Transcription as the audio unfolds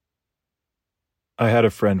I had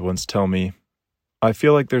a friend once tell me, I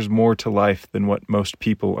feel like there's more to life than what most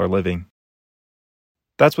people are living.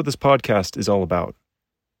 That's what this podcast is all about.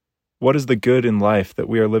 What is the good in life that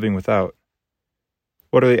we are living without?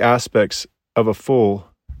 What are the aspects of a full,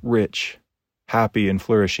 rich, happy, and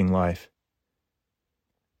flourishing life?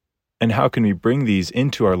 And how can we bring these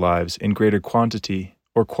into our lives in greater quantity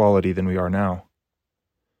or quality than we are now?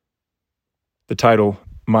 The title,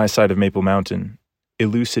 My Side of Maple Mountain,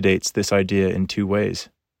 elucidates this idea in two ways.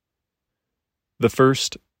 The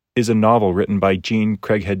first is a novel written by Jean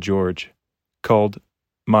Craighead George called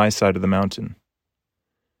My Side of the Mountain.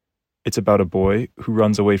 It's about a boy who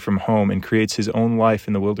runs away from home and creates his own life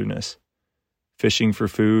in the wilderness, fishing for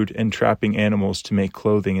food and trapping animals to make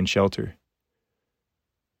clothing and shelter.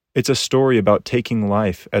 It's a story about taking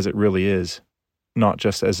life as it really is, not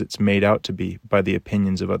just as it's made out to be by the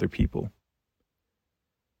opinions of other people.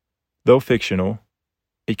 Though fictional,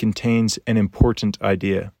 it contains an important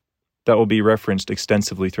idea that will be referenced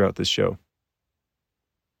extensively throughout this show.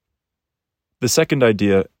 The second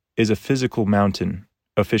idea is a physical mountain,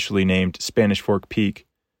 officially named Spanish Fork Peak,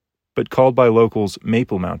 but called by locals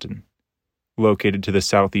Maple Mountain, located to the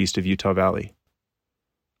southeast of Utah Valley.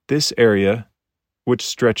 This area, which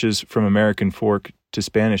stretches from American Fork to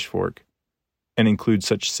Spanish Fork, and includes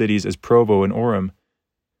such cities as Provo and Orem,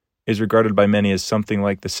 is regarded by many as something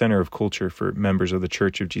like the center of culture for members of the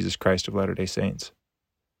Church of Jesus Christ of Latter-day Saints.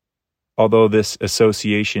 Although this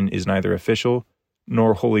association is neither official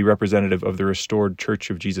nor wholly representative of the restored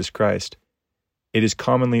Church of Jesus Christ, it is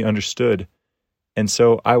commonly understood, and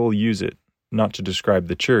so I will use it not to describe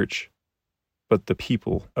the church, but the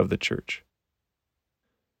people of the church.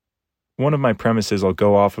 One of my premises I'll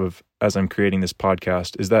go off of as I'm creating this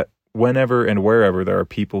podcast is that whenever and wherever there are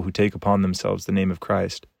people who take upon themselves the name of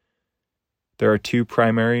Christ, there are two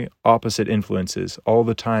primary opposite influences all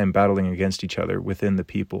the time battling against each other within the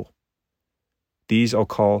people. These I'll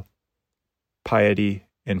call piety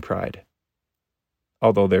and pride,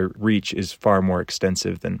 although their reach is far more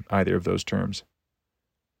extensive than either of those terms.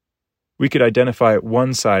 We could identify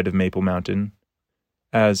one side of Maple Mountain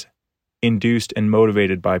as induced and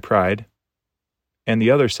motivated by pride, and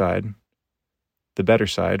the other side, the better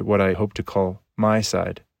side, what I hope to call my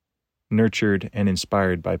side, nurtured and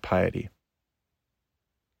inspired by piety.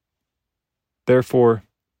 Therefore,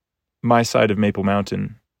 my side of Maple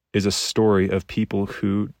Mountain is a story of people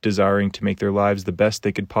who, desiring to make their lives the best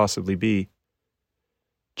they could possibly be,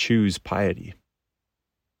 choose piety.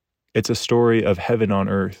 It's a story of heaven on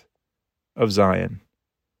earth, of Zion,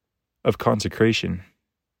 of consecration,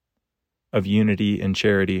 of unity and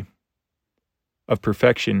charity, of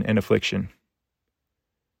perfection and affliction,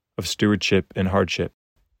 of stewardship and hardship,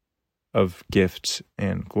 of gifts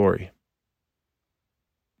and glory.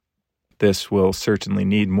 This will certainly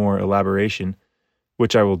need more elaboration,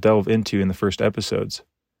 which I will delve into in the first episodes,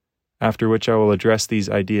 after which I will address these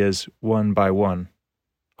ideas one by one,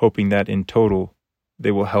 hoping that in total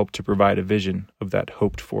they will help to provide a vision of that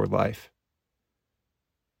hoped-for life.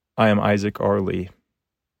 I am Isaac R. Lee,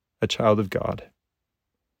 a child of God,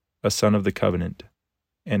 a son of the covenant,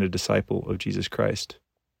 and a disciple of Jesus Christ.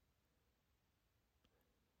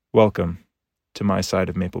 Welcome to my side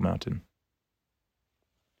of Maple Mountain.